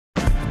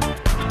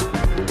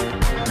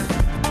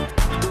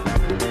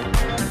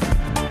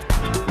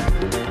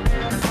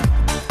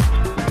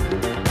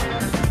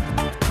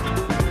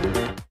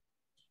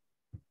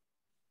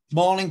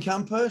Morning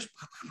campers.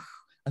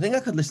 I think I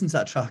could listen to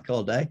that track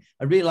all day.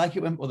 I really like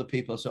it when other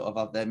people sort of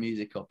have their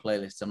music or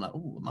playlists. I'm like,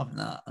 oh, I'm having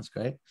that. That's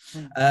great.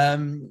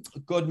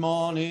 Good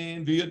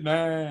morning,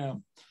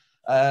 Vietnam.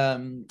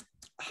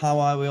 How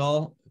are we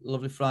all?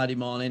 Lovely Friday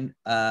morning.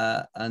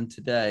 And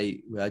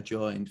today we are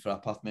joined for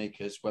our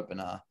Pathmakers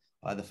webinar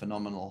by the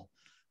phenomenal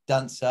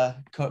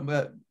dancer,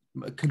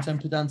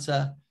 contemporary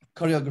dancer,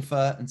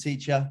 choreographer and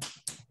teacher.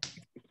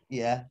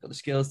 Yeah, got the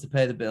skills to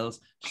pay the bills.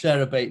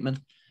 Sarah Batemen.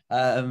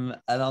 And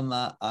on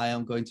that, I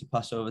am going to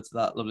pass over to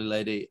that lovely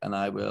lady and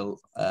I will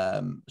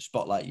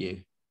spotlight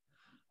you.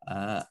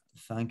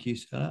 Thank you,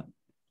 Sarah.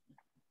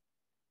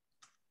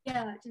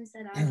 Yeah, like Jim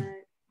said, I'm a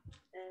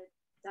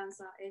dance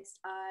artist.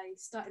 I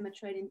started my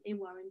training in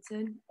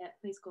Warrington at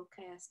a place called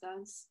KS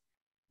Dance.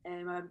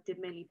 I did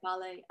mainly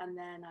ballet, and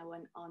then I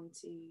went on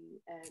to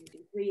do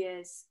 3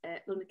 years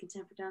at London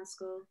Contemporary Dance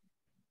School,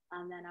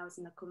 and then I was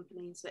in a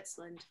company in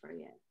Switzerland for a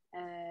year.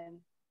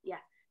 Yeah,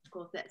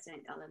 called Theatre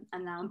St Gallen,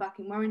 and now I'm back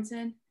in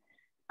Warrington,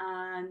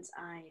 and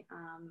I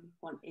am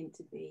wanting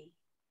to be,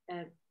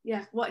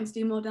 wanting to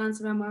do more dance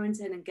around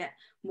Warrington and get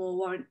more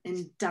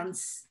Warrington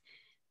dance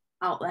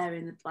out there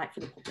in the, like,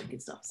 for the public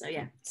and stuff. So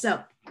yeah.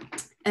 So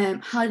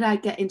how did I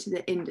get into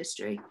the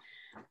industry?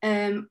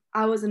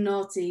 I was a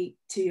naughty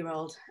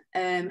 2-year-old,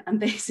 and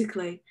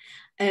basically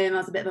I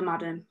was a bit of a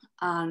madam,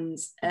 and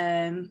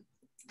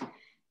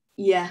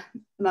yeah,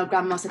 my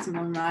grandma said to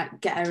my mum,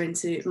 right, get her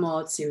into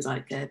Maud. She was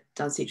like a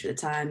dance teacher at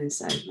the time, and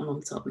so my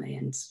mum taught me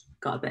and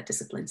got a bit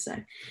disciplined. So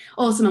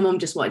also my mum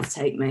just wanted to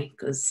take me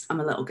because I'm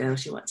a little girl.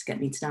 She wanted to get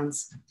me to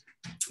dance.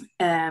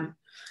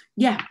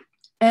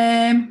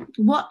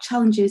 What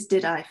challenges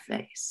did I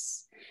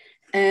face?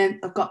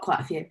 I've got quite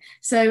a few.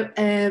 So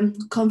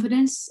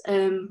confidence.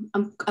 I'm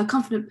a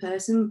confident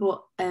person,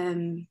 but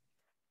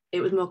it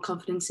was more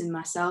confidence in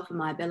myself and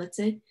my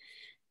ability.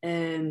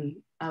 I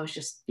was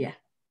just,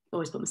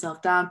 always put myself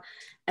down.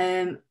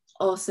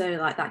 Also,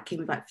 like, that came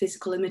with like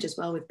physical image as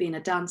well with being a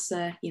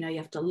dancer. You know, you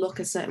have to look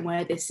a certain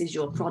way. This is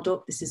your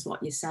product. This is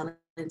what you're selling.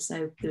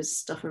 So there's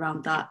stuff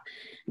around that,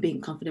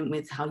 being confident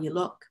with how you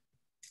look.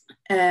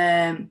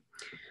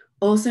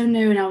 Also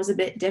knowing I was a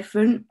bit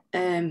different,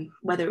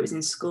 whether it was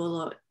in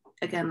school or,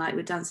 again, like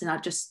with dancing, I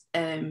just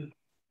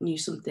knew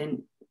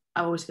something.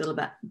 I always feel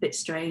a bit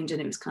strange,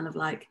 and it was kind of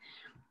like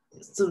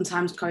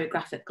sometimes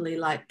choreographically,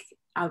 like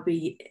I'd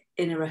be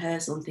in a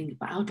rehearsal and thinking,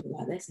 but I'll do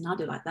like this and I'll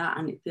do like that,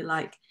 and it'd be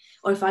like,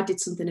 or if I did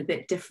something a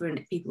bit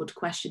different, people would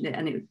question it,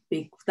 and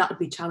that would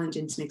be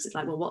challenging to me, because it's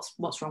like, well,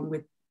 what's wrong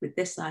with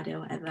this idea or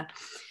whatever.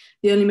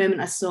 The only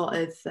moment I sort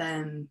of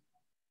I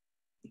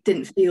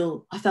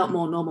felt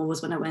more normal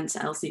was when I went to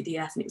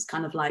LCDS, and it was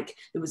kind of like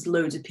there was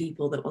loads of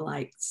people that were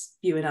like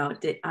spewing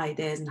out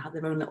ideas and had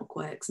their own little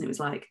quirks, and it was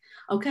like,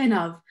 okay,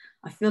 now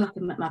I feel like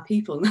I've met my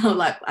people now,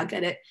 like I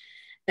get it.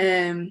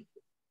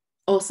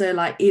 Also,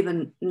 like,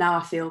 even now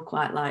I feel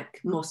quite like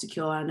more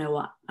secure. I know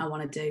what I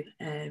want to do.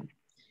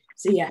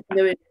 So yeah,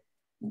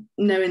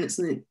 knowing that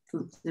something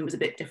was a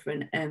bit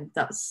different,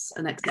 that's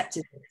an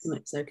accepted,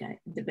 it's okay,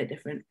 it's a bit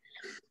different.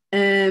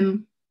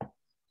 COVID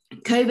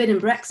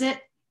and Brexit,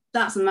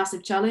 that's a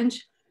massive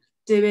challenge.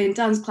 Doing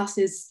dance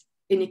classes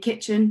in your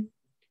kitchen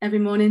every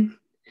morning,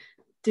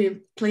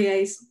 doing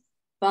pliés,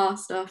 bar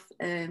stuff,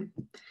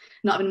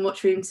 not having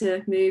much room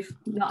to move,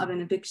 not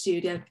having a big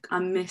studio. I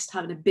missed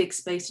having a big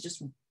space to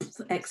just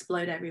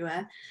explode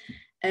everywhere.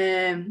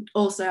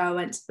 Also, I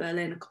went to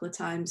Berlin a couple of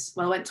times.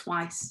 Well, I went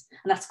twice,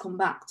 and I had to come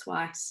back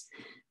twice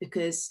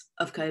because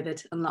of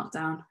COVID and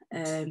lockdown.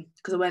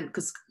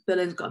 Because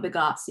Berlin's got a big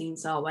art scene,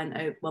 so I went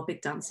out, well,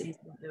 big dance scene, so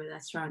I went there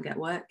to try and get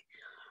work.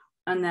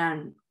 And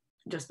then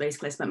just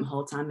basically spent my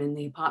whole time in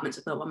the apartment.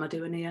 So I thought, what am I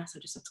doing here? So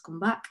I just had to come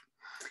back.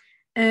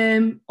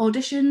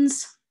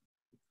 Auditions.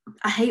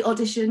 I hate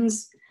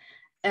auditions,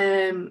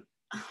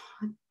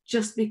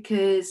 just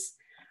because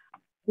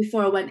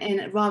before I went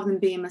in, rather than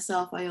being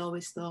myself, I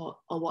always thought,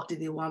 oh, what do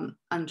they want?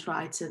 And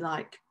try to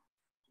like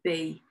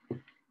be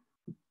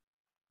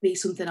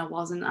something I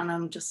wasn't. And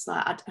I'm just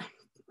like,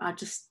 I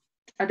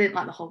didn't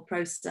like the whole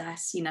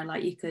process, you know,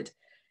 like you could,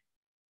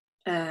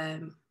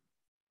 I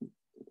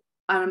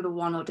remember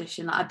one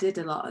audition, I did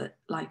a lot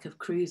of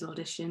cruise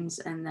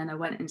auditions, and then I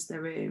went into the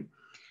room,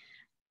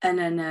 and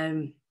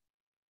then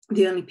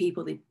the only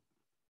people they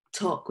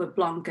took were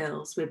blonde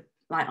girls with,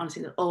 like,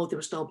 honestly, they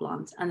were still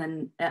blonde. And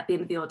then at the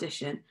end of the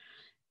audition,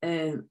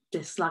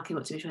 this lad came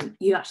up to me and went,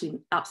 you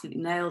actually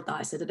absolutely nailed that.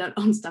 I said, I don't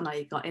understand how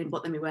you got in.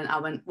 But then I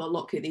went, well,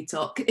 look who they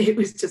took. It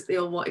was just, they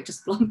all wanted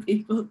just blonde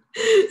people.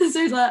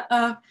 So he's like,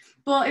 but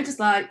it was just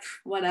like,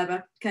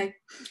 whatever, okay.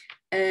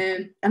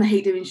 And I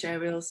hate doing show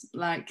reels.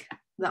 Like,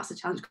 that's a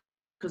challenge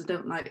because I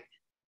don't like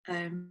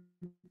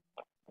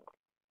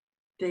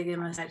big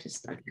in my side,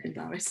 I get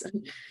embarrassed.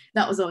 And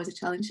that was always a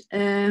challenge.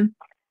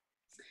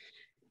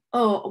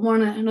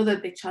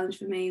 Another big challenge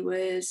for me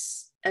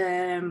was,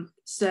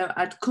 so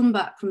I'd come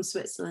back from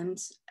Switzerland,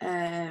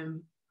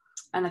 and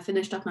I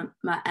finished off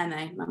my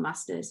MA, my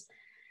master's,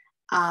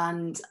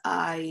 and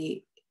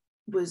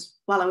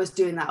while I was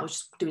doing that, I was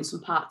just doing some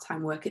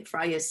part-time work at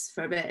Friars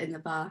for a bit in the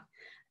bar,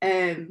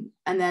 And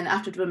then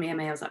after I'd done my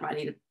MA, I was like, right, I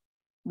need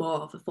more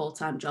of a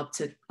full-time job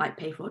to like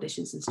pay for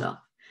auditions and stuff.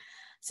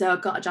 So I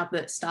got a job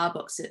at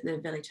Starbucks at the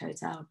Village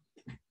Hotel.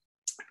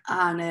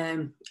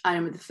 And I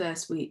remember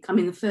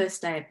the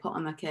first day I put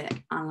on my kit,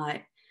 and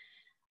like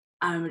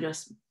I remember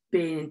just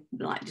being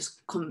like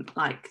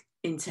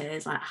in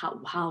tears, like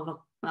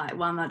how like,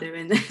 why am I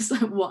doing this?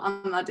 Like, what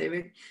am I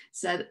doing?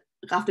 So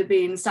after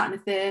being sat in the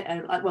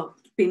theatre,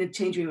 being in a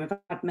changing room, I've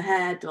had my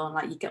hair done,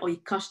 like you get all your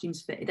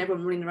costumes fitted,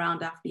 everyone running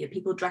around after you,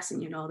 people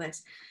dressing you and all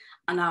this,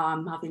 and now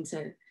I'm having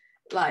to,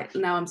 like,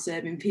 now I'm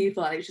serving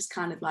people, and it was just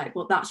kind of like,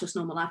 well, that's just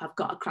normal life. I've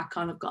got to crack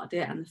on, I've got to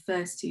do it. And the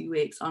first 2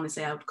 weeks,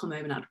 honestly, I would come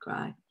home and I'd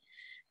cry.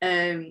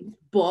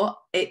 But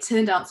it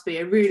turned out to be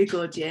a really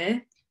good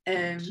year.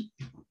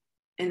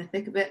 In the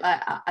thick of it,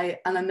 like I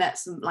met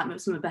some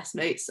of my best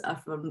mates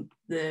from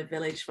the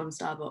village, from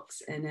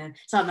Starbucks, and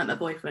so I met my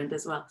boyfriend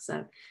as well.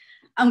 So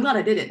I'm glad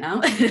I did it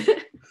now.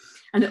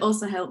 And it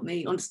also helped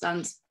me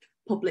understand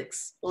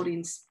public's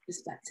audience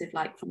perspective,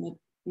 like from a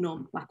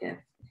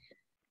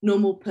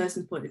normal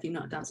person's point of view,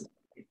 not a dancer's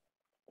point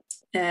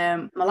of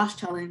view. My last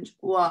challenge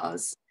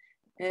was,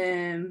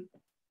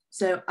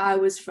 so I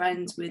was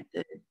friends with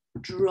the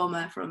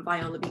drummer from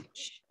Viola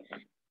Beach,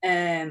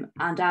 and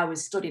I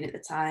was studying at the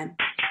time.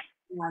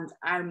 And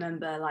I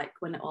remember like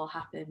when it all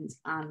happened,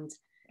 and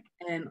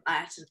I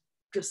had to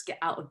just get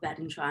out of bed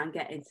and try and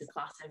get into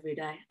class every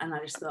day. And I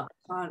just thought,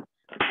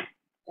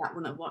 that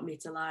wouldn't want me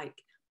to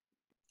like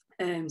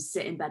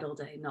sit in bed all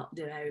day, not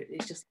do it.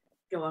 It's just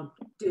go on,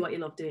 do what you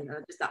love doing.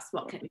 And that's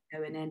what kept me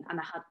going in. And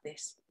I had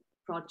this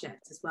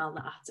project as well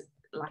that I had to,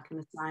 like, an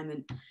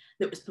assignment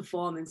that was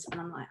performance.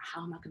 And I'm like,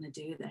 how am I going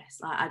to do this?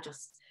 Like,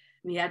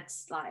 my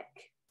head's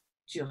like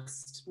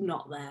just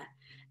not there.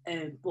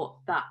 But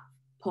that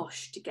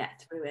push to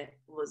get through it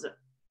was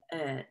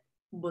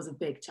a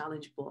big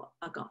challenge, but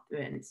I got through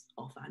it and it's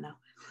all fine now.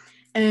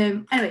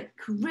 Anyway,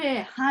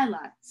 career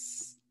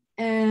highlights.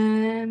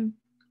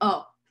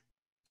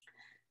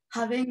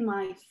 Having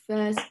my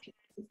first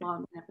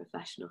performance in a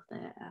professional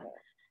theatre.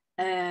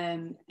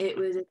 It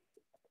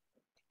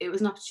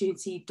was an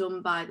opportunity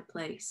done by the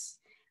place,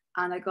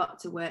 and I got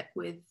to work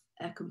with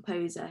a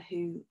composer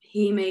who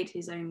made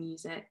his own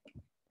music,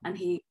 and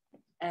he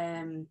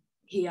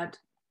had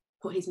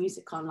put his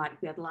music on, like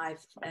we had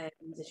live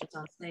musicians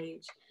on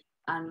stage,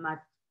 and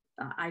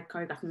I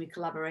choreographed and we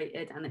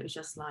collaborated, and it was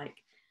just like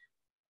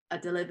I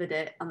delivered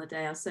it on the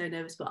day. I was so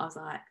nervous, but I was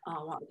like, oh,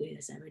 I want to do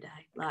this every day.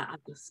 Like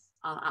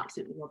I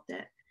absolutely loved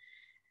it.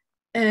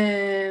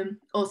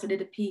 Also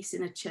did a piece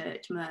in a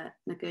church. My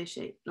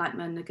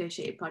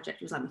negotiated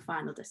project was like my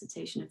final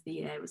dissertation of the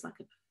year. It was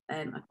like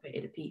I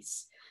created a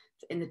piece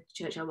in the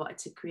church. I wanted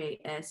to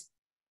create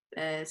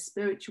a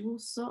spiritual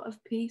sort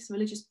of piece,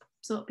 religious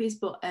sort of piece,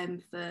 but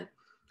for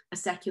a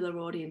secular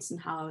audience,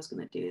 and how I was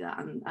going to do that,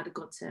 and I had a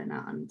good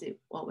turnout, and it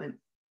all went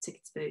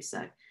tickets boo.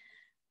 So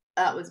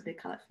that was a big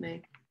highlight for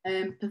me.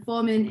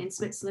 Performing in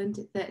Switzerland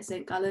at Theatre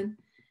St Gallen,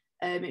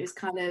 it was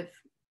kind of,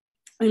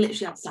 we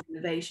literally had standing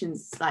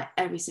ovations like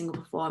every single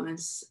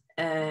performance.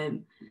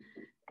 It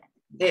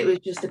was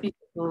just a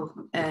beautiful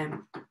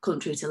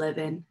country to live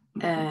in,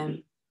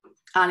 and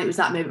it was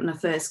that moment when I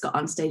first got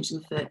on stage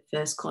in the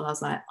first call. I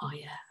was like, oh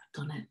yeah, I've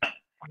done it.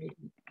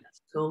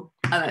 That's cool.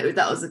 And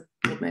that was a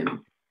good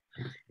moment.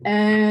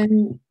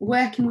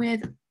 Working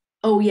with,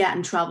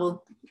 and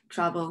travel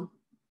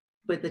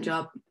with the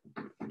job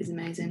is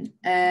amazing.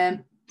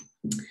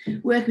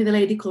 Working with a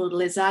lady called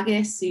Liz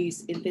Aggiss,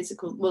 who's in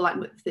physical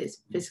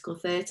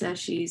theatre.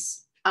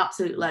 She's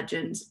absolute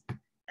legend.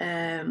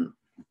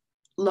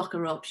 Look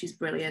her up, she's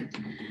brilliant.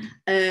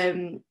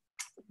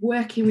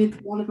 Working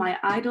with one of my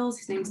idols,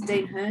 his name's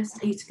Dane Hurst.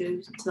 I used to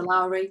go to the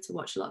Lowry to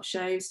watch a lot of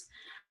shows,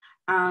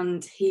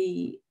 and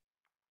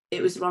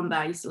it was Ron Bear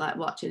I used to like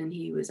watching, and I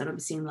remember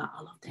seeing like,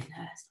 I love Dane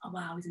Hurst. Oh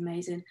wow, he's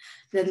amazing.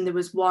 Then there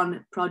was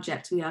one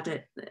project we had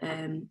at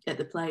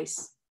the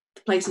place.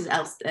 The place is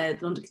the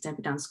London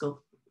Contemporary Dance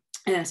School.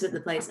 So at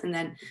the place, and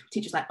then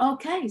teacher's like,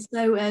 okay,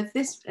 so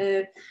this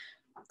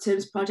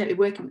terms project,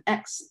 we're working with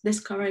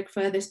this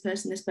choreographer, this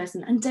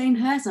person, and Dane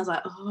Hurst. And I was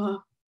like,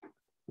 oh,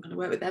 I'm gonna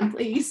work with them,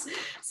 please.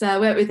 So I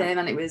worked with him,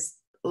 and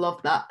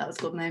loved that. That was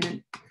a good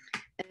moment.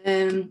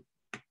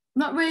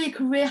 Not really a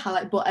career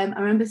highlight, but I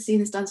remember seeing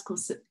this dance called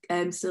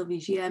Sylvie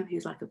GM,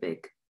 who's like a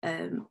big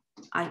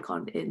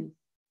icon in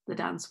the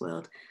dance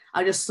world.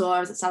 I just saw her, I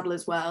was at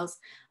Sadler's Wells.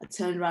 I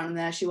turned around and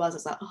there she was. I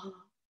was like, oh,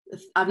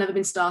 I've never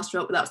been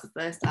starstruck, but that was the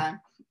first time.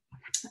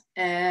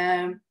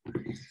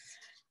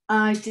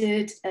 I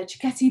did a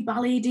Cicchetti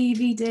Ballet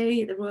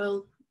DVD at the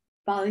Royal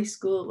Ballet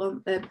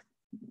School,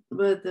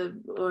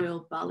 the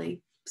Royal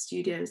Ballet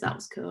Studios. That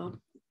was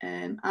cool.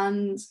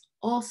 And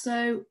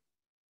also,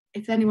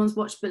 if anyone's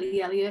watched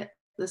Billy Elliot,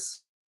 the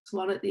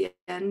Swan at the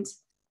end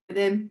with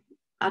him,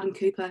 Adam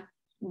Cooper,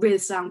 really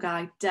sound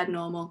guy, dead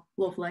normal,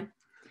 lovely.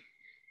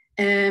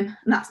 And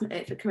that's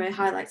it for career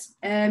highlights.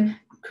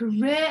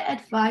 Career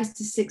advice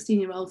to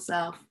 16-year-old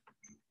self: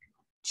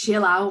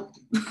 chill out.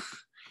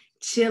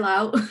 Chill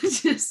out.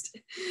 Just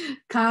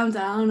calm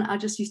down. I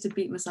just used to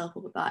beat myself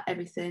up about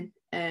everything.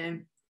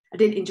 I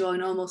didn't enjoy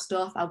normal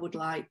stuff. I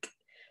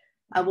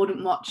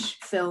wouldn't watch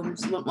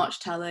films, wouldn't watch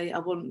telly, I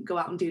wouldn't go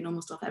out and do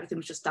normal stuff. Everything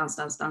was just dance.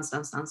 And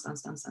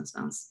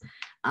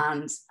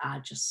I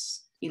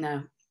just,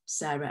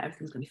 Sarah,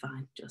 everything's gonna be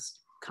fine, just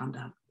calm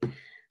down.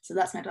 So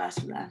that's my advice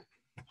from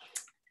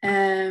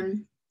there.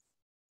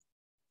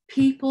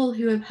 People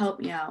who have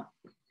helped me out,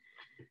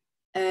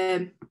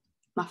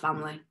 my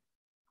family.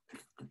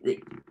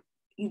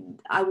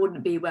 I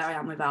wouldn't be where I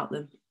am without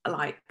them,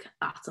 like,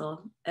 at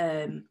all.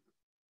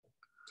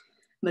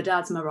 My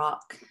dad's my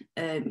rock.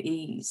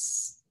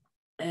 He's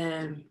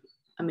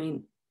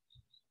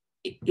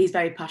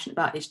very passionate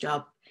about his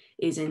job.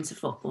 He's into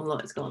football.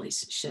 Look, he's got all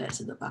his shirts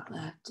in the back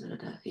there.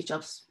 He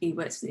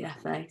works for the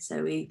FA,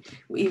 so he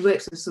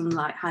works with some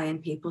like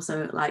high-end people.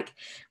 So like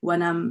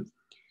when I'm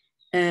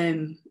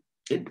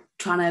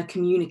trying to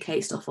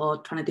communicate stuff or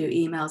trying to do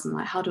emails and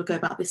like, how do I go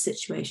about this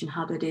situation?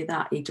 How do I do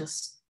that? He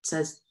just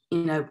says,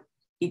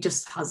 he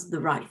just has the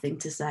right thing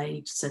to say.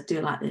 He just said, do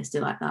it like this, do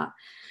it like that.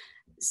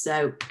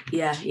 So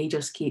yeah, he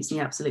just keeps me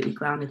absolutely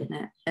grounded in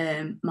it.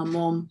 My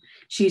mum,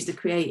 she's the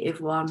creative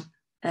one.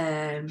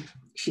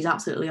 She's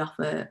absolutely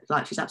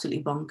she's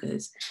absolutely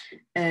bonkers.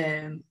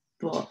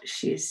 But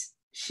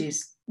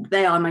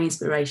they are my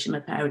inspiration. My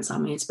parents are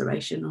my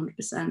inspiration,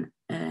 100%.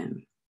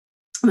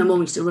 My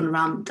mum used to run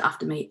around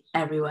after me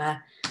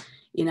everywhere.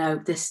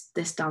 This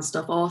dance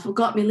stuff. Oh, I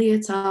forgot my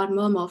leotard,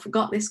 mum. Or I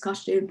forgot this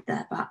costume.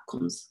 There back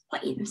comes,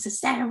 what you said,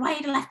 Sarah, why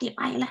you left it?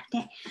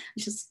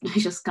 It's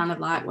just kind of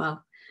like,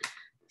 well,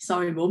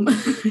 sorry, mum. But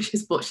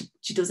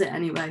she does it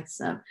anyway.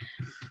 So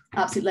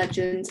absolute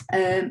legend.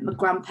 My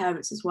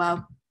grandparents as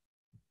well.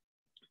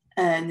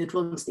 They'd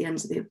run to the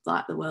ends of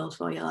the world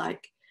for you.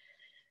 Like,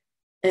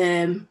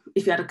 if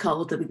you had a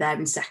cold, they'd be there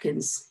in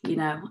seconds.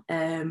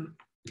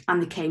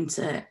 And they came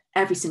to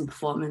every single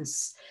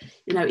performance,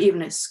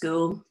 even at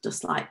school,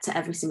 just like to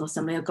every single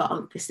assembly. I've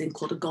got this thing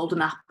called a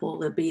golden apple.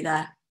 They'll be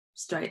there,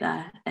 straight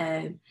there.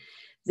 They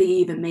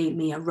even made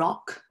me a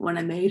rock when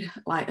I made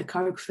like a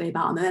choreography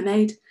about a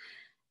mermaid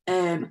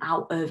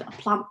out of a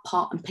plant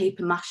pot and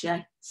paper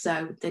mache.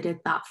 So they did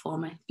that for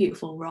me.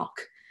 Beautiful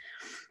rock.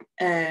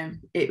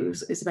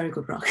 It's a very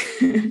good rock.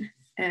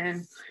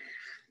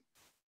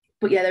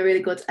 But yeah, they're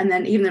really good. And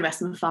then even the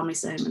rest of my family,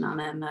 so my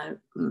nana,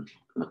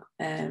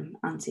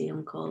 aunties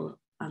and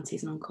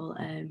uncle,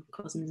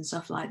 cousins and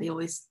stuff, like they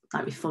always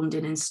like me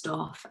funding and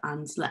stuff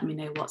and letting me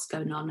know what's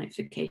going on,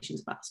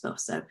 notifications about stuff.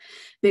 So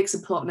big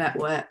support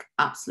network,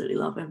 absolutely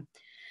love them.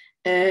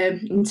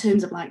 In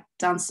terms of like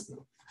dance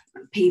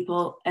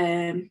people,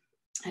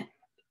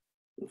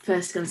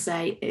 first gonna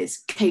say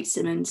is Kate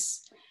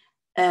Simmons.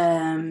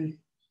 Yeah,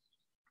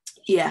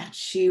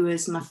 she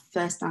was my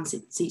first dance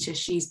teacher.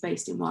 She's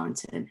based in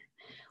Warrington,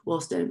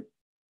 Woolston.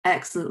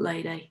 Excellent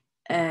lady.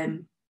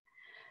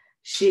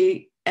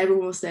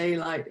 Everyone will say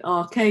like,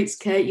 oh, Kate's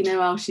Kate, you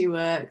know how she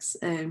works.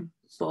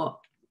 But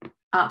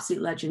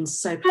absolute legend,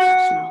 so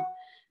professional.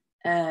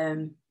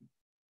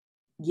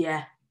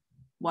 Yeah,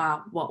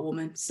 wow, what a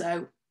woman.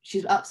 So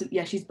she's absolutely,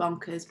 yeah, she's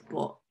bonkers,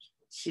 but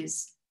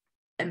she's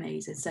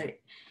amazing. So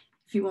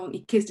if you want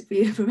your kids to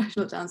be a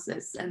professional dancer,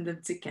 send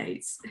them to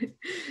Kate's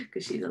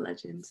because she's a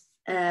legend.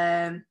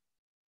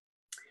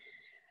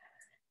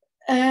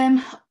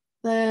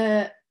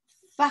 The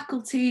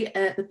faculty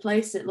at the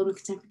place at London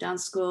Contemporary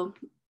Dance School,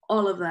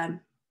 all of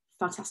them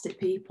fantastic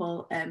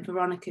people.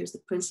 Veronica was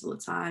the principal at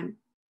the time,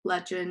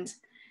 legend.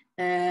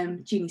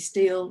 Jeannie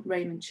Steele,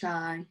 Raymond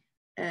Chai,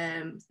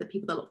 the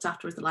people that looked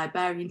after us, the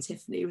librarian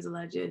Tiffany was a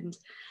legend.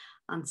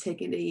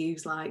 Antigone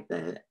was like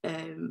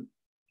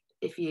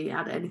if you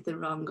had anything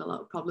wrong, a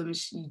lot of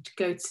problems, you'd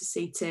go to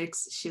see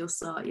Tiggs, she'll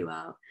sort you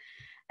out.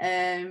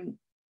 And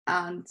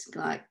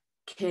like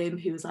Kim,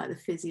 who was like the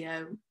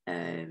physio,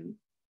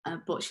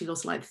 but she's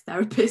also like a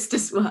therapist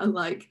as well.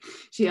 Like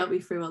she helped me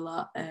through a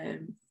lot,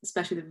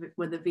 especially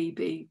when the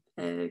VB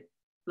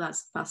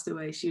that's passed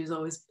away. She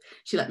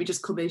let me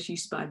just come in. She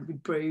used to buy me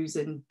brews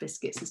and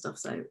biscuits and stuff.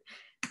 So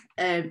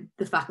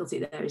the faculty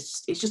there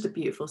it's just a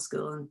beautiful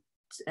school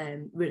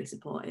and really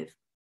supportive.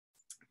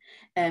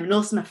 And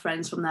also my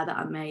friends from there that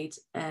I made,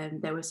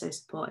 they were so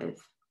supportive.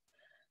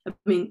 I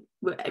mean,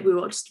 we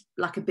were just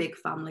like a big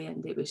family,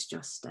 and it was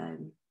just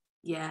the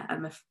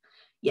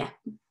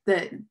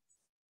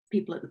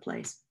people at the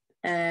place.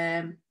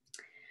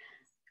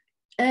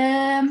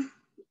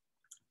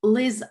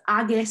 Liz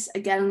Aggiss,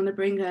 again, I'm going to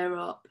bring her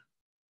up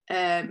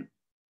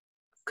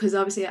because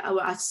obviously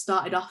I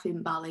started off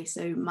in ballet,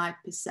 so my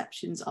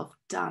perceptions of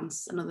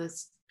dance and other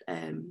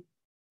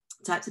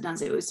types of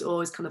dance, it was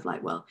always kind of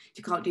like, well, if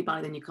you can't do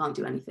ballet, then you can't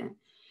do anything.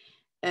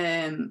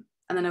 And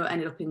then I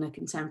ended up in a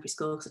contemporary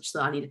school because I just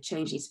thought I needed a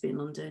change, needs to be in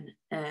London.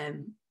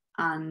 And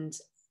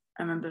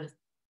I remember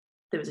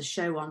there was a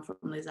show on from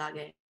Liz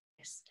Aggiss,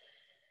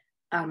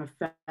 and my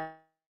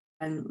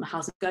friend, my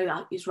house,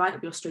 go, it's right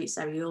up your street,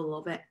 Sarah, you'll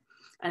love it.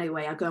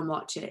 Anyway, I go and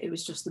watch it. It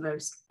was just the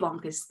most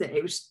bonkers thing.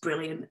 It was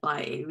brilliant.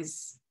 Like, it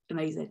was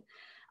amazing.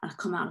 And I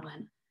come out and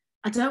went,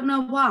 I don't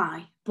know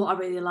why, but I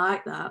really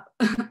like that.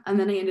 And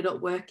then I ended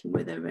up working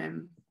with her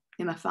in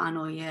my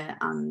final year,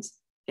 and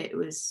it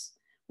was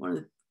one of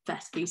the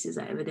best pieces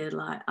I ever did.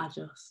 Like,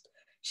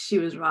 she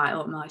was right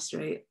up my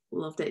street,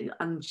 loved it.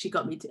 And she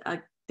got me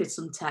I did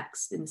some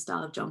text in the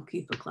style of John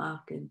Cooper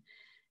Clarke,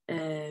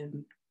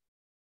 and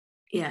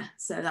yeah,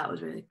 so that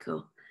was really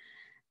cool.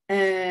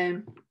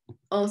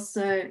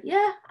 Also,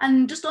 yeah,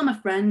 and just all my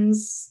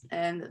friends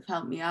that have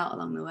helped me out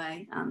along the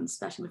way, and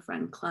especially my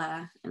friend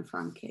Claire and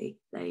Frankie,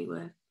 they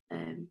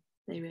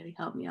really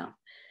helped me out.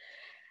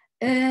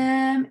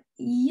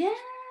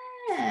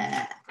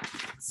 Yeah,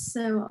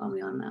 so what are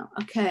we on now?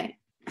 Okay.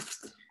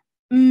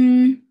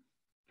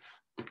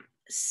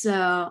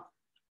 So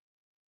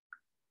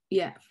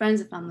yeah,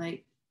 friends and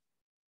family.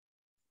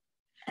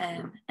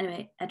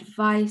 Anyway,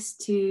 advice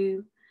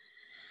to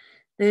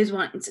those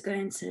wanting to go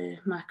into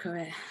my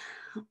career: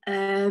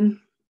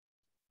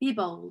 be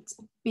bold,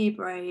 be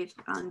brave,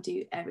 and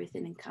do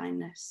everything in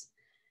kindness.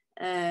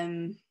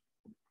 There's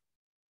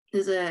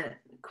a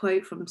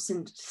quote from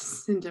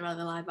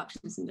Cinderella, live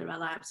action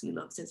Cinderella, I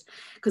absolutely love it,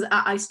 because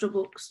I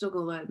struggle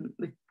with,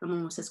 my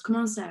mum says, come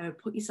on Sarah,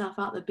 put yourself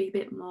out there, be a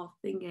bit more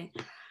thingy.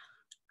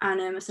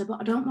 And I said,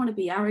 but I don't want to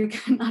be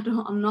arrogant,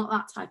 I'm not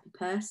that type of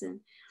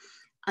person.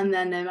 And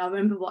then I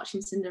remember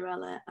watching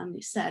Cinderella, and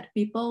it said,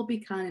 be bold, be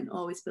kind, and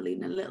always believe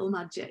in a little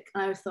magic.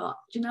 And I thought,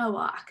 do you know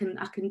what, I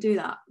can do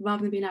that,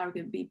 rather than being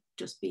arrogant,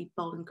 just be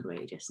bold and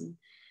courageous. And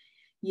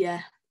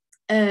yeah.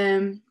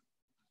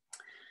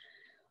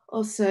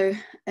 Also,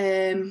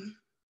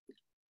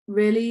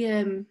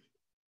 really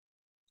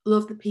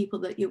love the people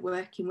that you're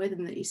working with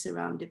and that you're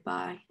surrounded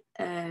by.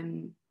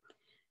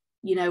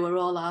 You know, we're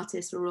all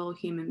artists, we're all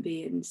human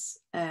beings.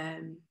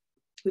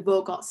 We've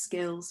all got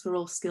skills, we're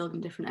all skilled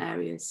in different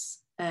areas.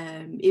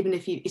 Even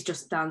if it's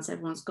just dance,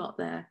 everyone's got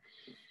their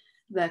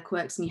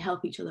quirks, and you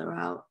help each other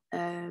out.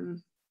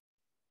 And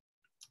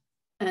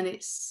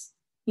it's,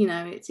 you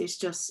know, it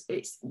just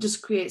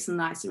creates a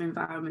nicer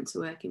environment to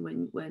work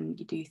in when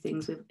you do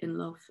things in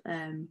love.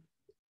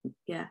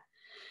 Yeah.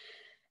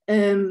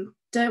 Don't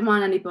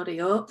wind anybody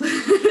up.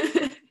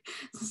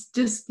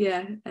 Just,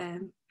 yeah,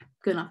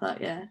 going off that,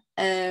 yeah.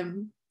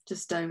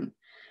 Just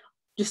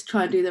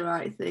try and do the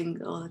right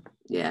thing, or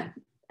yeah.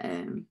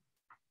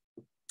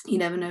 You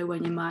never know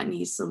when you might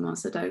need someone,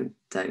 so don't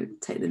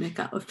take the mick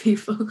out of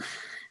people.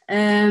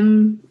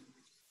 I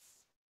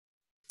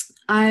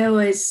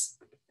always,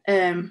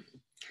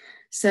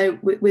 so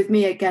with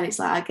me, again, it's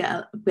like I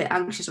get a bit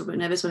anxious or a bit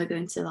nervous when I go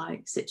into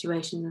like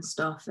situations and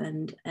stuff,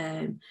 and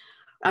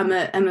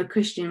I'm a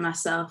Christian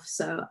myself,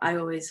 so I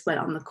always went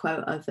on the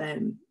quote of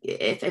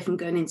if I'm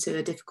going into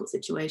a difficult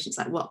situation, it's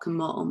like, what can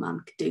mortal man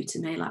do to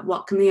me? Like,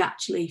 what can they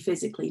actually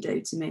physically do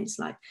to me? It's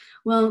like,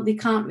 well, they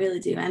can't really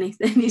do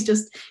anything. It's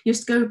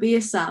just go be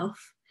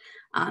yourself,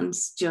 and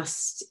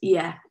just,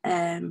 yeah,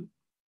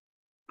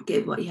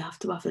 give what you have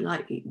to offer.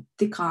 Like,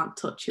 they can't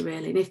touch you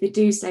really, and if they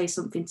do say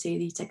something to you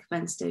that you take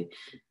offence to,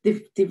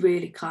 they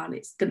really can't.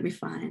 It's gonna be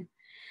fine.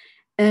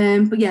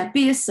 But yeah,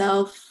 be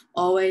yourself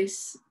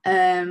always.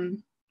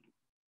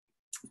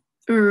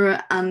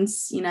 And,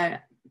 you know,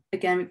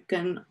 again,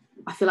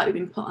 I feel like we've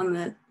been put on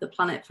the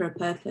planet for a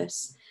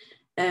purpose.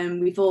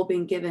 We've all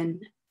been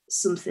given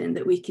something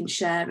that we can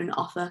share and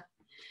offer,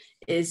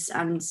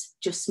 and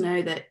just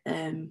know that,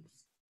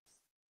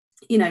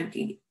 you know,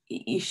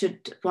 you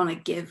should want to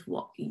give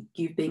what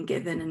you've been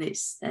given, and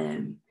it's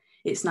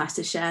nice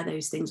to share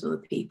those things with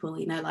other people.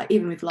 You know, like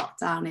even with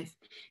lockdown, if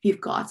you've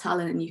got a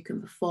talent and you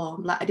can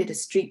perform, like I did a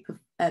street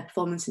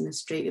performance in the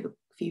street with a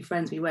few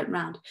friends, we went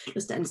round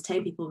just to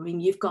entertain people. I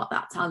mean, you've got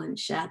that talent,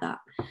 share that.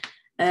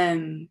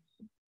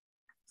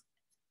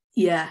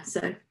 Yeah,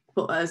 so,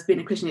 but as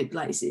being a Christian,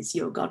 like it's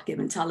your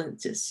God-given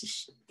talent,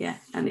 just, yeah,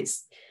 and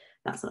it's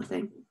that sort of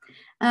thing.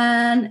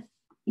 And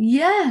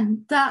yeah,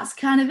 that's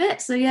kind of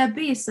it. So yeah,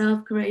 be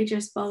yourself,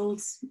 courageous,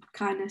 bold,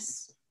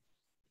 kindness,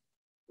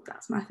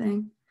 that's my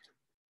thing.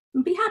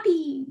 And be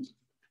happy.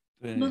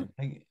 Brilliant.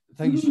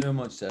 Thank you so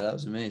much, Sarah. That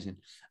was amazing.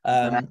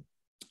 I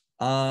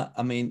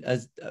mean,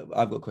 as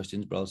I've got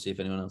questions, but I'll see if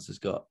anyone else has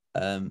got.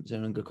 Has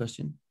anyone got a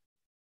question?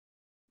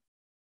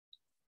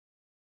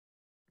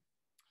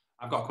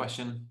 I've got a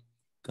question.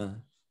 Go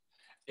ahead.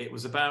 It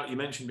was about, you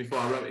mentioned before,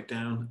 I wrote it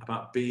down,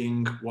 about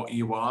being what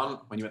you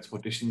aren't when you went to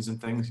auditions and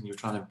things, and you were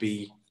trying to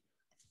be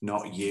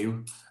not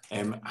you.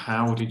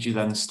 How did you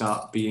then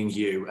start being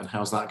you, and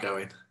how's that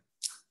going?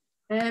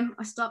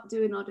 I stopped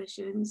doing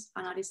auditions,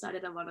 and I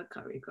decided I want to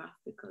choreograph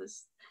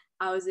because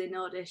I was in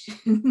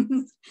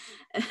auditions.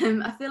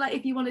 I feel like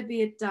if you want to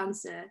be a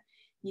dancer,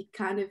 you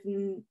kind of,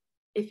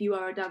 if you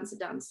are a dancer,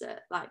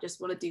 like just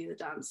want to do the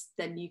dance,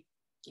 then you've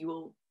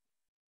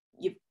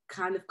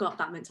kind of got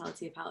that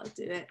mentality of how to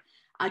do it.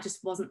 I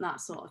just wasn't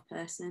that sort of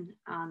person,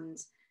 and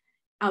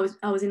I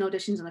was in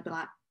auditions, and I'd be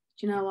like,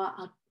 do you know what?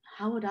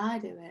 How would I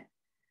do it?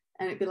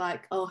 And it'd be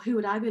like, oh, who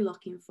would I be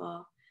looking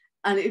for?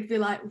 And it'd be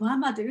like, why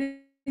am I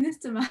doing this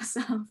to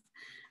myself?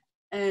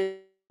 I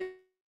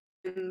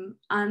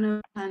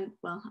know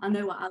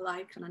what I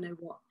like, and I know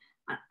what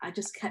I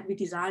just kept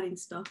redesigning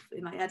stuff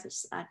in my head.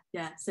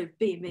 So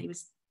being me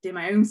was do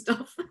my own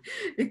stuff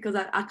because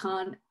I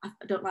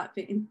don't like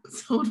being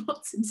told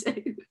what to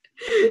do.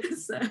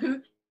 So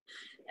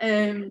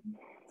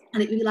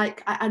And it'd be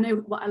like, I know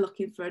what I'm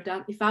looking for a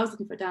dance. If I was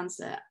looking for a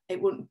dancer,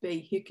 it wouldn't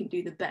be who can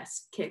do the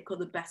best kick or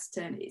the best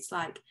turn. It's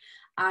like,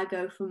 I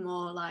go for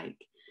more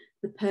like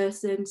the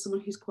person,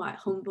 someone who's quite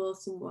humble,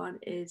 someone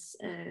is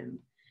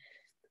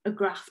a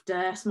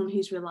grafter, someone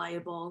who's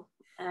reliable,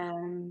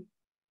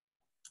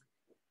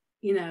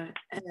 you know,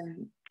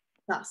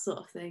 that sort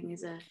of thing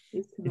is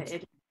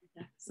committed.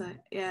 So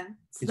yeah,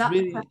 so it's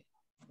really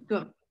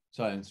good.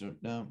 Sorry,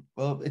 no.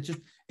 Well, it's just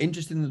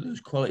interesting that those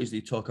qualities that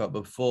you talk about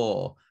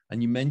before,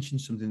 and you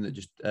mentioned something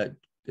that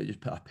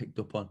I picked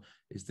up on,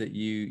 is that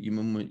you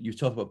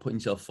talk about putting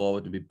yourself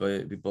forward to be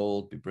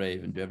bold, be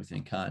brave, and do everything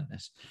in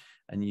kindness.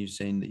 And you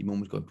saying that your mum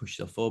was going to push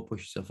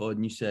yourself forward,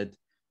 and you said,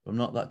 "I'm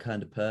not that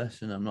kind of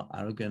person. I'm not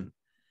arrogant."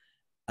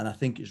 And I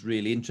think it's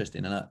really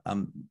interesting. And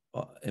I'm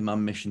in my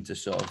mission to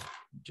sort of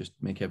just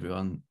make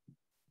everyone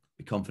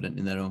be confident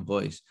in their own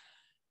voice.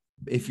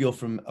 If you're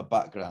from a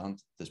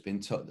background that's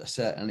been taught,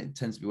 and it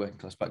tends to be working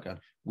class background,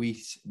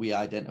 we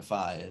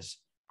identify as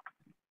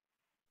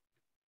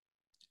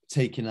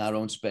taking our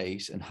own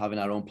space and having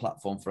our own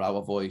platform for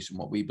our voice and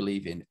what we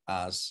believe in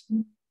as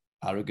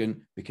arrogant,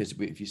 because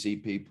if you see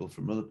people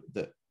from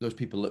those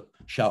people that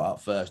shout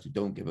out first, who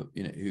don't give up,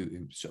 you know,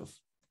 who sort of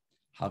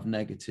have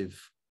negative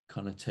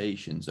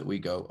connotations, that we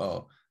go,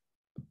 oh,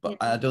 but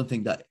I don't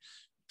think that.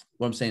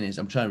 What I'm saying is,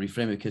 I'm trying to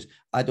reframe it, because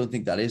I don't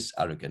think that is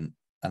arrogant.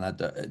 And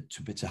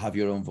to have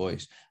your own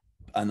voice,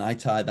 and I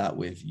tie that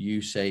with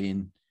you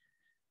saying,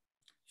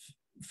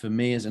 for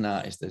me as an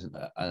artist,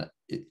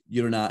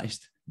 you're an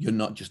artist, you're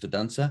not just a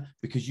dancer,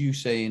 because you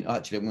saying, oh,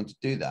 actually I want to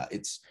do that.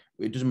 It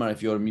doesn't matter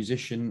if you're a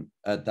musician,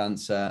 a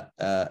dancer,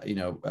 you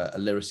know, a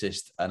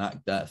lyricist, an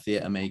actor, a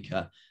theatre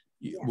maker.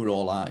 We're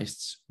all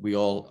artists. We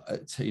all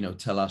you know,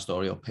 tell our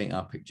story or paint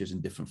our pictures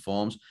in different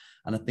forms.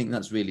 And I think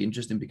that's really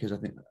interesting, because I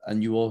think,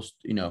 and you also,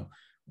 you know,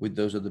 with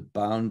those other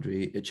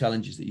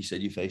challenges that you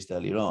said you faced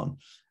earlier on,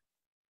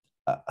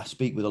 I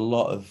speak with a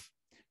lot of,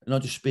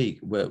 not just speak,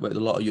 with a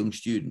lot of young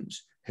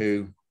students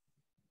who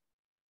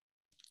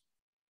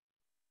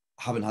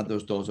haven't had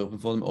those doors open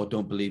for them, or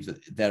don't believe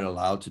that they're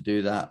allowed to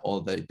do that,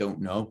 or they don't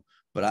know,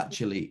 but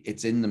actually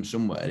it's in them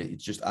somewhere.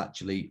 It's just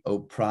actually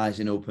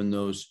prizing open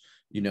those,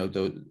 you know,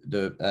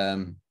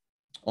 the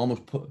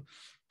almost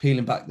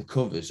peeling back the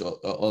covers,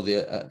 or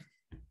the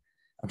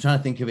I'm trying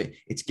to think of it.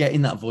 It's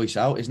getting that voice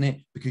out, isn't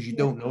it? Because you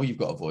don't know you've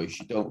got a voice.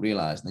 You don't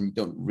realize, and then you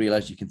don't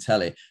realize you can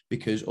tell it,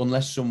 because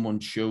unless someone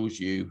shows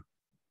you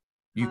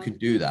could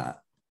do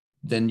that,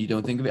 then you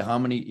don't think of it. How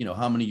many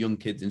young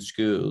kids in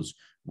schools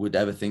would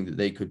ever think that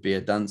they could be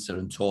a dancer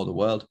and tour the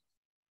world?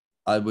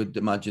 I would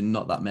imagine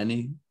not that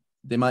many.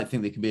 They might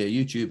think they could be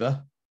a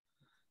YouTuber,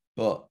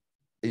 but,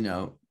 you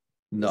know,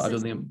 no, I don't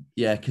think,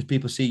 because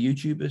people see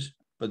YouTubers,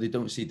 but they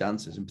don't see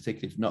dancers, and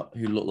particularly if not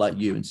who look like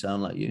you and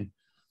sound like you.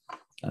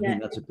 I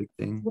think that's a big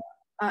thing.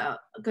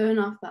 Going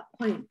off that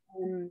point,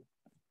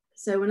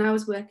 so when I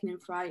was working in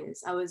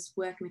Friars, I was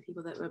working with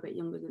people that were a bit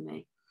younger than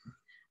me,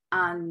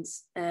 and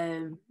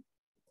they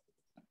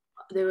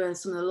were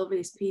some of the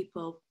loveliest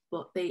people,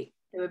 but they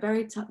were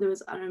very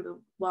I remember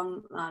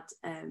one lad,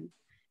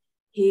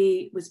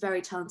 he was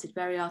very talented,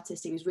 very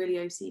artistic, he was really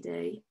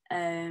OCD,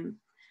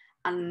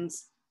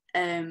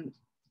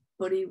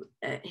 but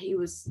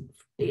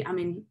I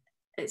mean,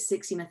 at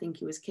 16, I think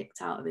he was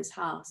kicked out of his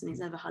house, and he's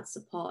never had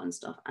support and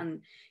stuff.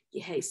 And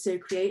he's so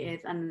creative.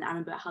 And I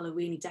remember at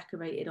Halloween, he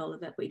decorated all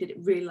of it, but he did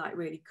it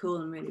really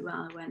cool and really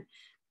well. I went,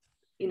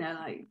 you know,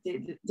 like,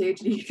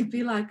 dude, you could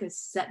be like a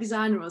set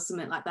designer or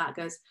something like that.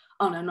 Goes,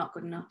 oh no, not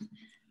good enough.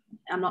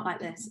 I'm not like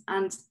this.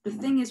 And the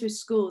thing is with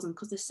schools, and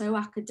because they're so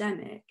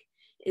academic,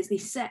 is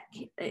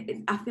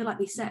I feel like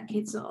they set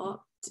kids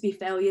up to be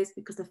failures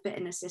because they fit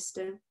in a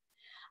system.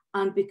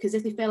 And because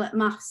if they fail at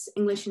maths,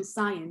 English and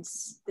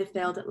science, they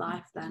failed at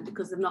life then,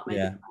 because they've not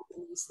made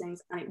these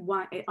things. And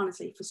it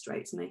honestly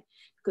frustrates me,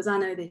 because I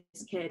know this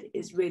kid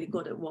is really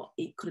good at what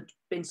he could have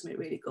been something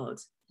really good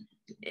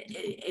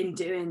in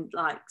doing,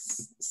 like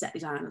set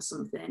design or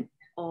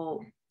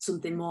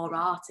something more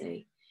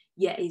arty,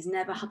 yet he's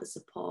never had the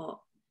support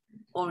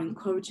or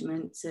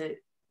encouragement to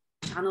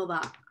channel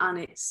that.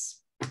 And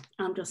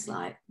I'm just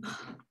like,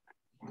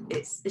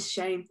 it's a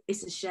shame.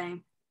 It's a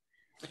shame.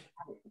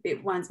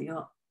 It winds me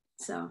up.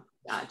 So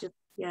I just,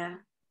 I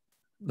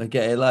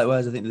get it.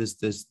 Likewise, I think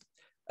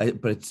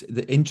but it's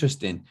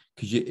interesting,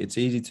 because it's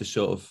easy to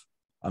sort of,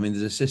 I mean,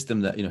 there's a system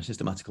that, you know,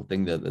 systematical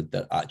thing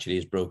that actually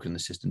is broken. The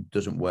system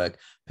doesn't work,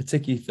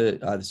 particularly for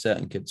either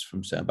certain kids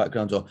from certain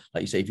backgrounds, or,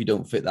 like you say, if you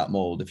don't fit that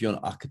mold, if you're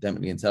not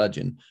academically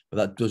intelligent, but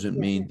that doesn't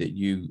mean that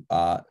you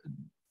are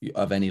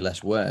of any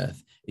less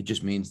worth. It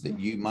just means that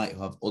you might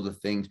have other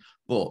things.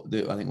 But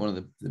I think one of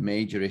the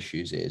major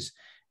issues is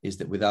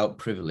that without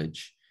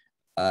privilege,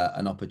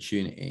 an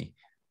opportunity,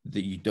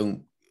 that you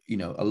don't, you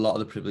know, a lot of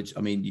the privilege,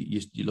 I mean,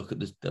 you look at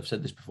this, I've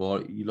said this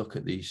before, you look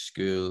at these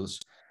schools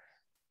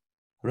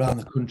around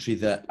the country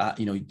that,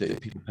 you know,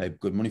 that people pay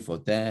good money for.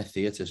 Their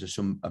theatres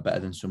are better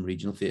than some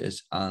regional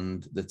theatres,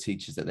 and the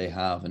teachers that they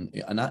have,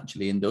 and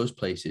actually in those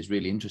places,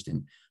 really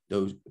interesting,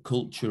 those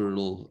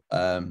cultural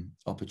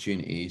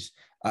opportunities,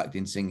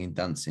 acting, singing,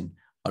 dancing,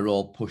 are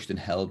all pushed and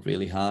held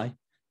really high.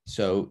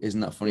 So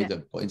isn't that funny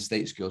that in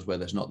state schools where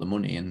there's not the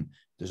money and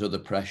there's other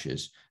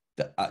pressures,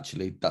 that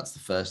actually that's the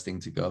first thing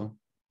to go.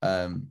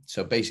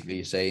 So basically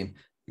you're saying,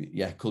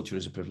 yeah, culture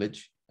is a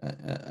privilege,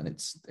 and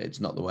it's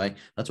not the way.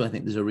 That's why I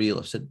think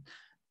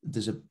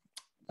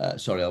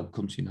sorry, I'll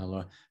come to you now,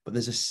 Laura, but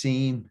there's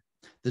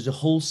a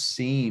whole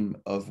seam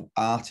of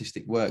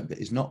artistic work that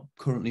is not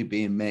currently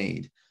being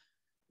made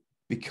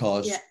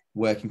because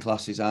working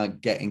classes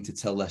aren't getting to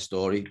tell their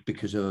story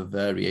because of a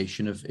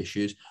variation of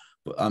issues.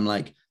 But I'm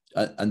like,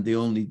 and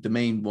the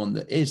main one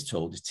that is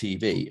told is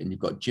TV, and you've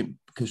got Jimmy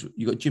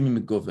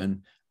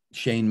McGovern.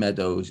 Shane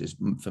Meadows is,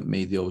 for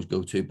me, they always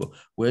go to, but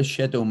where's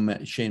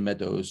Shane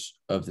Meadows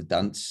of the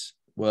dance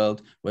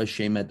world? Where's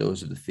Shane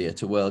Meadows of the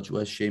theatre world?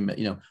 Where's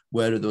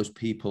where are those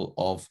people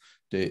of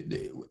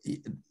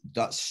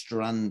that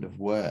strand of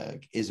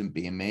work isn't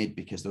being made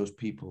because those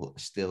people are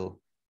still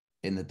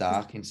in the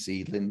dark, in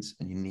seedlings,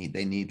 and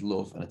they need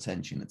love and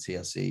attention at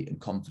TLC and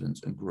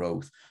confidence and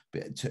growth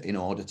in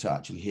order to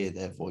actually hear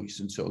their voice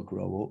and sort of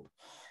grow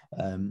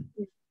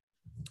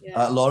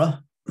up.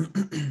 Laura?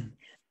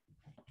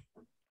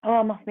 Oh,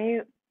 I'm off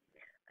mute.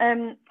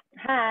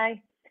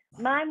 Hi.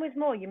 Mine was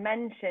more, you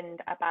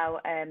mentioned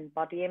about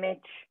body image.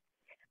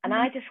 And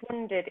I just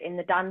wondered, in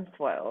the dance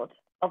world,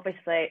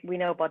 obviously we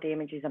know body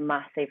image is a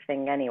massive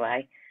thing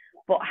anyway,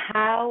 but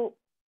how,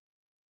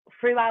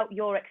 throughout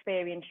your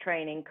experience,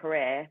 training,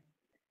 career,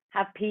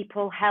 have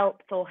people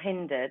helped or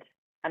hindered,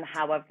 and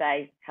how have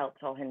they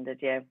helped or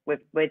hindered you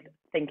with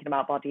thinking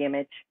about body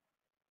image?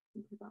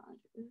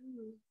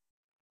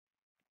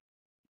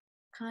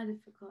 Kind of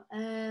forgot.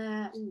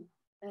 How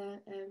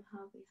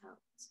they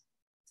helped?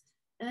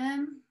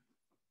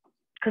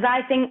 Because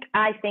I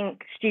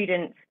think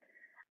students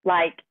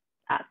like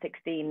at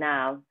 16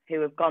 now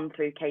who have gone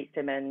through Kate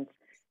Simmons,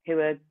 who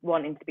are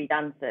wanting to be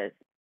dancers,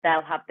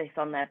 they'll have this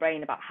on their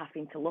brain about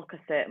having to look a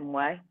certain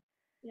way.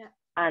 Yeah.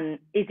 And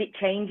is it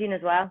changing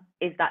as well?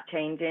 Is that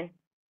changing?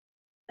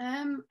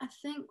 I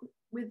think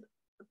with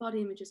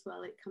body image as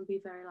well, it can be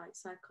very like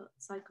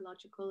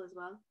psychological as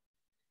well.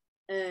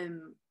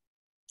 And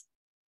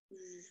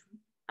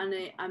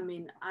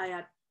I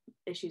had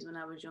issues when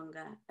I was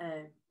younger,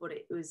 but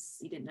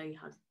you didn't know you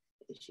had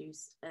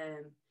issues.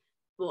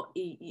 But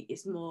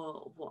it's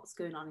more of what's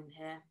going on in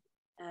here.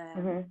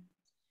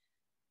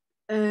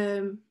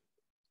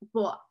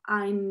 But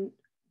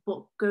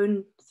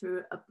going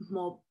through a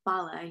more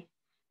ballet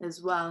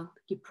as well,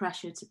 you're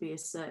pressured to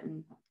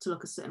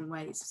look a certain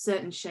way,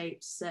 certain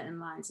shapes, certain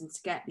lines, and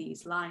to get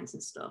these lines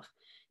and stuff,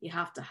 you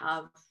have to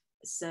have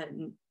a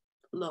certain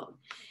look.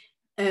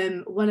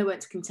 When I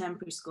went to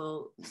contemporary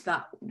school,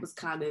 that was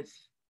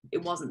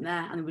it wasn't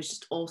there, and it was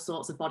just all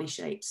sorts of body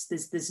shapes.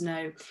 There's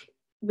no,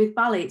 with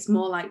ballet, it's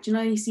more like, do you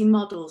know, you see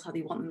models, how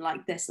they want them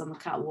like this on the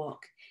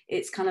catwalk.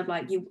 It's kind of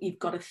like you've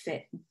got to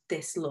fit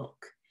this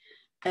look.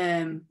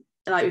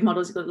 Like with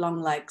models, you've got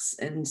long legs,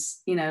 and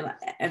like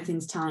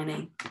everything's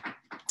tiny.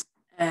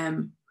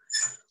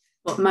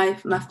 But my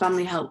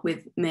family helped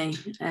with me.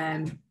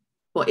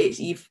 But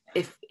if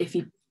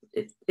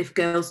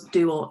girls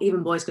do, or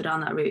even boys go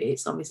down that route,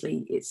 it's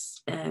obviously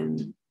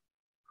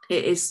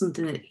it is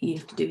something that you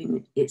have to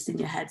do, it's in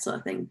your head sort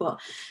of thing. But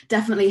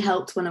definitely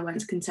helped when I went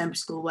to contemporary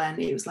school, when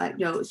it was like,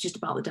 it's just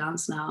about the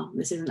dance now.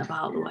 This isn't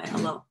about the way I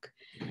look.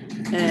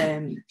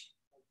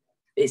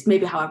 It's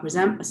maybe how I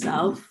present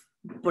myself,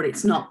 but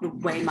it's not the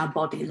way my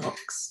body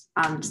looks.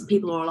 And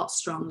people are a lot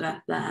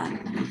stronger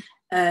there.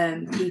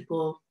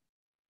 People,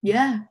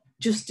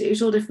 it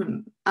was all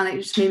different. And it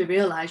just made me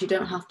realise you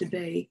don't have to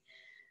be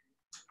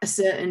a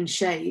certain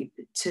shape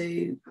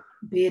to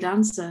be a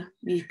dancer.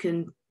 You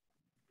can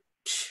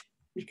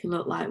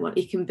look like what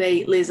you can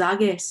be. Liz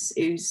Aggiss,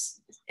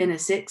 who's in her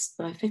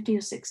 50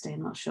 or 60,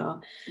 I'm not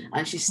sure,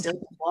 and she's still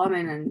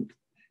performing and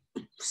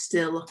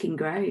still looking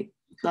great.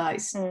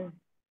 Like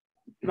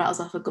rattles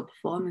off a good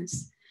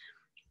performance.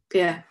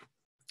 Yeah.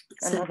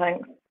 So,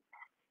 thanks.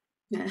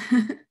 Yeah.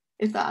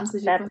 If that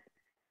answers your question.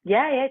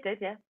 Yeah, it did.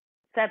 Yeah.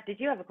 Seb, did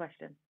you have a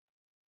question?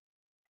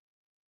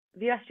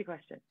 Have you asked your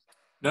question?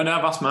 No,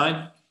 I've asked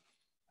mine.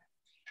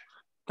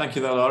 Thank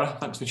you there, Laura.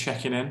 Thanks for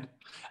checking in.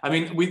 I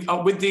mean, with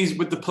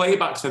the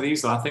playbacks of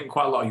these, though, I think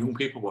quite a lot of young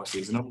people watch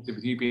these, and obviously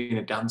with you being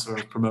a dancer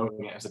and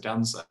promoting it as a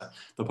dancer,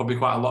 there'll probably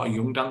quite a lot of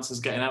young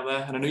dancers getting out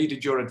there. And I know you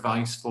did your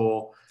advice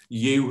for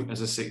you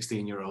as a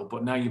 16-year-old,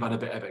 but now you've had a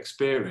bit of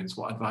experience.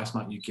 What advice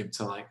might you give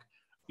to like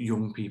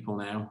young people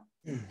now?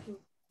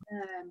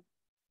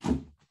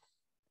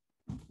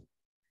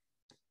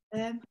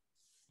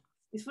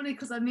 It's funny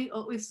because I meet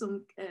up with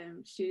some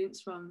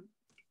students from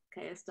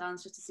KS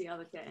Dance just to see how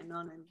they're getting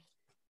on, and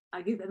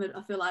I give them,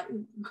 I feel like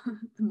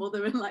the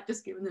mother, and like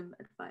just giving them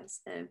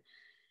advice.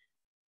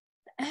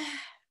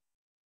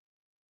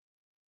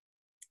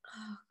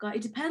 Oh God,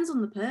 it depends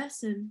on the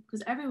person,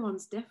 because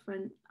everyone's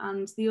different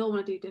and they all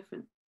want to do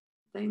different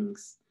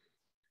things.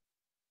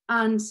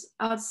 And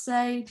I'd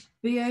say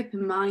be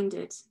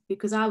open-minded,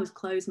 because I was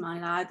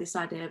closed-minded. I had this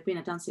idea of being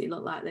a dancer, you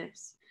look like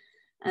this.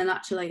 And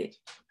actually,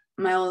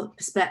 my whole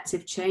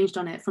perspective changed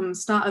on it. From the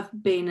start of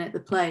being at the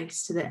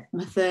place to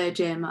my third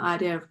year, my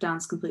idea of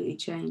dance completely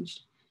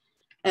changed.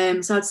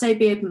 So I'd say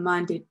be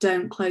open-minded,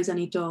 don't close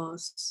any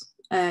doors.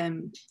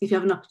 If you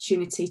have an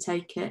opportunity,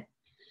 take it.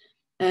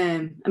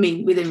 I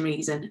mean, within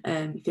reason.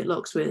 If it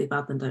looks really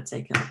bad, then don't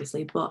take it,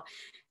 obviously. But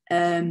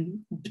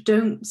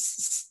don't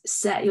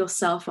set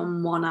yourself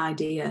on one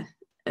idea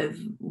of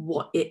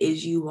what it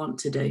is you want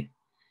to do,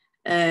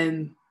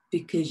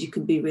 because you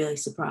can be really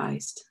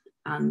surprised,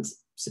 and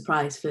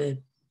surprised for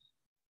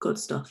good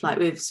stuff. Like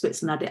with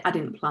Switzerland, I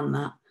didn't plan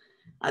that.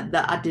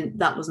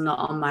 That was not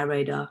on my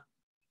radar.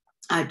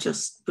 I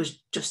just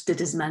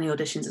did as many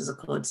auditions as I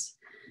could,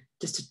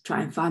 just to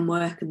try and find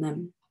work, and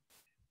then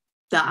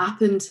that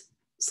happened.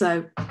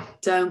 So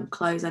don't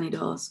close any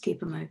doors, keep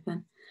them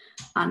open,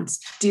 and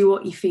do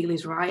what you feel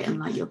is right, and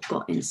like your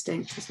gut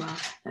instinct as well.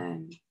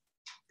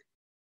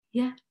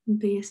 Yeah, and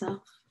be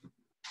yourself.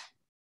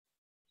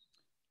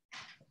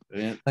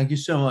 Brilliant. Thank you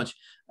so much.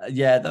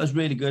 Yeah, that was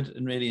really good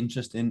and really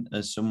interesting.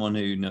 As someone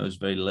who knows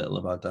very little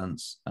about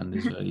dance and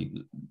is very,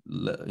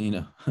 you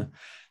know.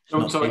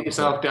 Don't talk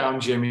yourself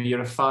down, Jimmy.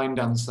 You're a fine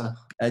dancer.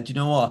 Do you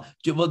know what?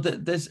 Well,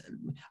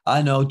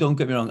 I know. Don't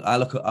get me wrong.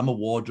 I'm a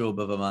wardrobe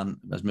of a man,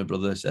 as my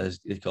brother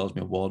says. He calls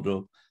me a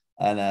wardrobe,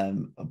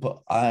 and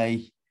but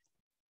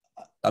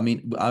I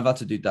mean, I've had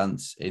to do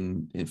dance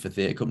for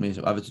theatre companies.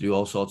 I've had to do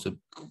all sorts of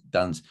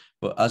dance,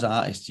 but as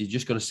artists, you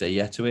just got to say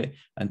yeah to it.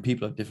 And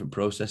people have different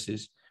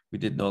processes. We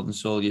did Northern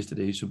Soul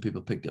yesterday. Some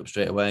people picked it up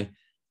straight away.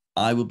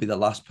 I will be the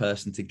last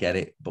person to get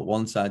it, but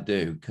once I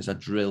do, because I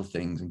drill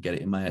things and get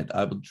it in my head,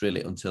 I will drill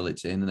it until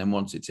it's in, and then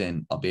once it's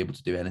in, I'll be able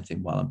to do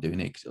anything while I'm doing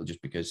it.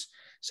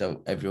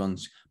 So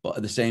everyone's. But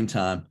at the same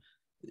time,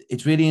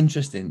 it's really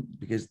interesting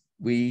because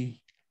there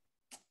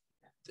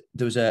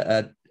was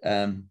a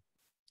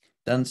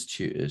dance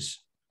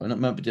tutors. Well, not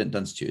maybe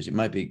dance tutors. It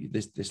might be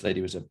this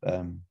lady was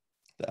that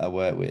I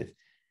worked with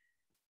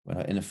when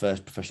in a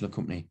first professional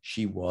company.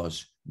 She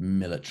was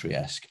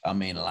military-esque. I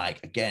mean,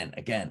 like again.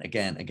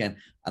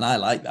 And I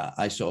like that.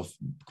 I sort of,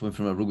 coming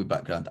from a rugby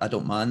background, I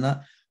don't mind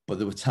that. But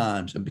there were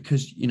times, and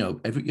because, you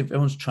know,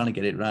 everyone's trying to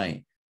get it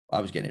right,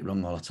 I was getting it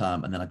wrong all the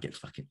time. And then I'd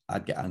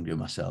get angry with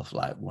myself,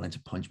 like wanting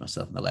to punch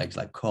myself in the legs,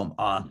 like, come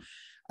on.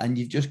 And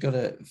you've just got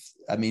to,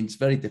 I mean, it's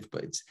very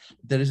difficult.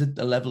 There is a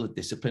level of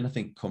discipline, I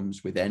think,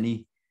 comes with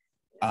any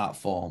art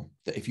form,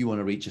 that if you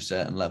want to reach a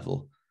certain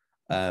level,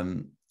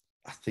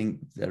 I think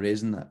there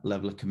isn't that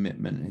level of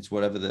commitment. It's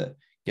whatever that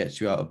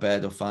gets you out of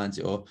bed or finds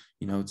it, or,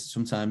 you know,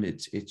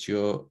 sometimes it's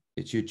your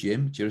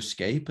gym, it's your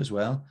escape as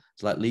well.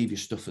 It's like, leave your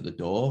stuff at the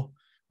door.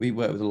 We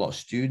work with a lot of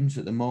students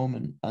at the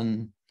moment,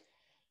 and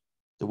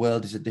the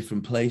world is a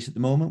different place at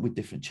the moment with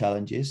different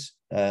challenges,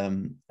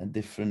 and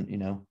different, you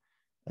know,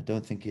 I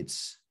don't think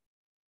it's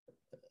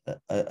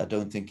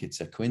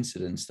a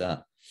coincidence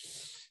that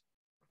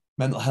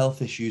mental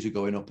health issues are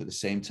going up at the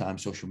same time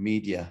social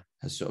media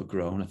has sort of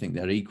grown. I think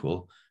they're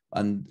equal,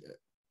 and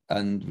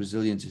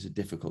resilience is a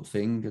difficult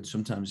thing, and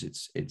sometimes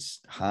it's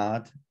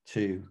hard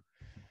to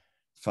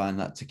find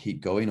that to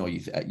keep going, or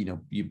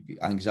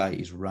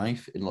anxiety is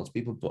rife in lots of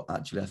people. But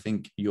actually, I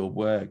think your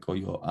work or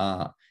your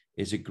art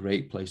is a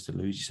great place to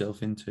lose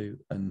yourself into,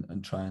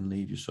 and try and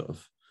leave your sort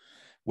of,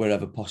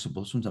 wherever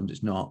possible. Sometimes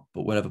it's not,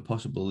 but wherever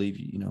possible, leave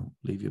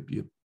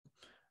your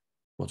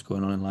what's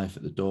going on in life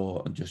at the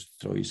door and just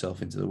throw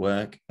yourself into the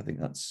work. I think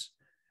that's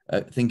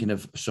thinking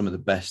of some of the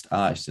best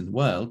artists in the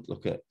world.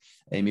 Look at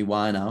Amy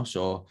Winehouse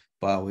or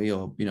Bowie,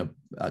 or, you know,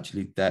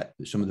 actually that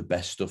some of the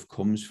best stuff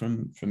comes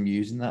from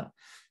using that.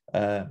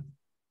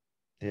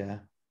 Yeah,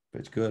 but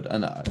it's good.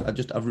 And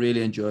I've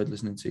really enjoyed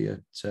listening to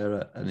you,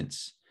 Sarah, and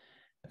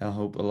I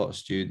hope a lot of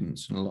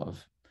students and a lot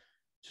of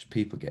just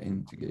people get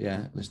into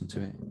listen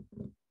to it.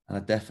 And I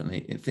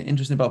definitely, it's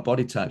interesting about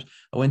body types.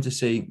 I went to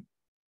see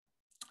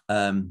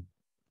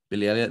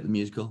Billy Elliot, the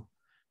musical,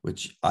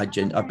 which I've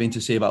been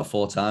to see about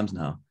 4 times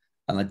now,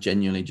 and I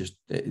genuinely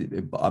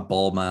I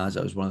bawled my eyes.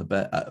 I was one of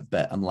the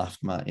bet and laughed.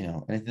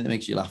 Anything that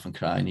makes you laugh and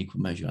cry in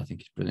equal measure, I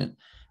think is brilliant.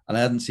 And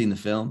I hadn't seen the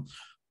film,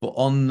 but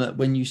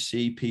when you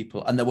see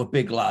people, and there were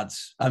big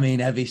lads, I mean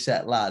heavy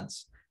set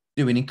lads,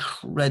 doing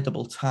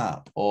incredible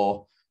tap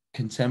or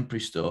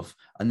contemporary stuff,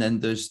 and then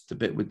there's the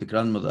bit with the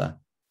grandmother,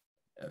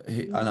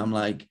 and I'm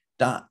like,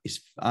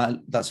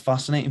 that's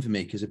fascinating for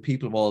me, because of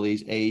people of all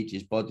these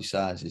ages, body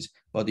sizes,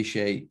 body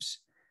shapes,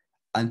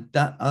 and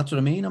that's what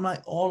I mean. I'm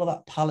like, all of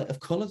that palette of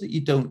color that you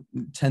don't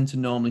tend to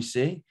normally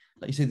see.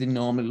 Like you say, they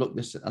normally look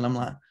this, and I'm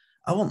like,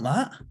 I want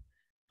that.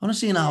 I want to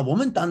see an old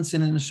woman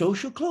dancing in a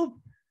social club.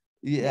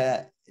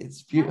 Yeah,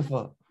 it's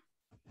beautiful.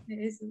 It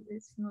is.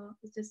 It's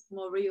just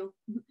more real.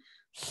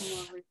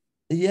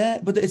 Yeah,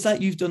 but it's like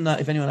you've done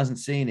that, if anyone hasn't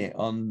seen it,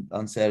 on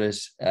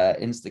Sarah's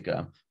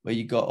Instagram, where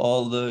you got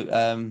all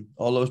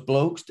those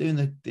blokes doing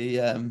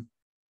the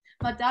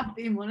my dad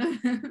being one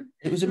of them.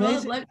 It was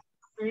amazing.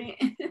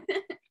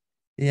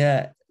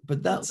 Yeah,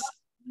 but that's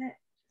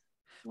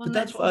what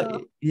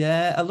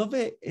I love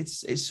it.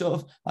 It's sort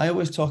of, I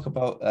always talk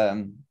about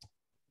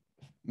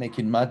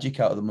making magic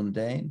out of the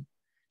mundane.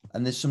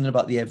 And there's something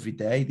about the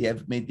everyday,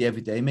 made the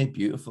everyday made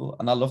beautiful.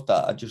 And I love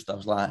that. I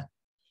was like,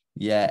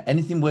 yeah,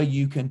 anything where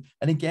you can.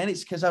 And again,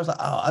 it's because I was like,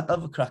 oh, I'd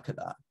love a crack at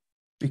that,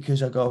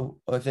 because I go,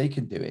 oh, if they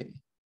can do it,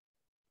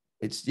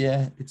 it's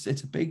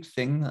a big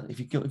thing. If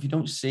you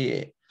don't see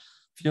it,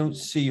 if you don't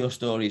see your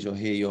stories or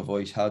hear your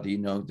voice, how do you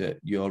know that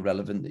you're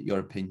relevant, that your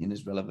opinion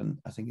is relevant?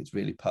 I think it's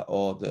really,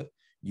 or that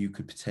you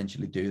could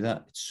potentially do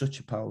that. It's such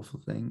a powerful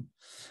thing.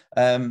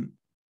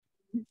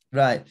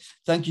 Right.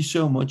 Thank you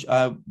so much.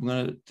 I'm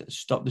going to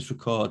stop this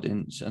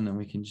recording and then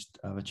we can just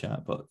have a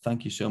chat. But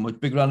thank you so much.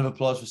 Big round of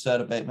applause for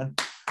Sarah Batemen.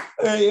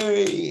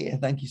 Hey.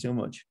 Thank you so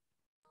much.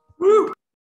 Woo.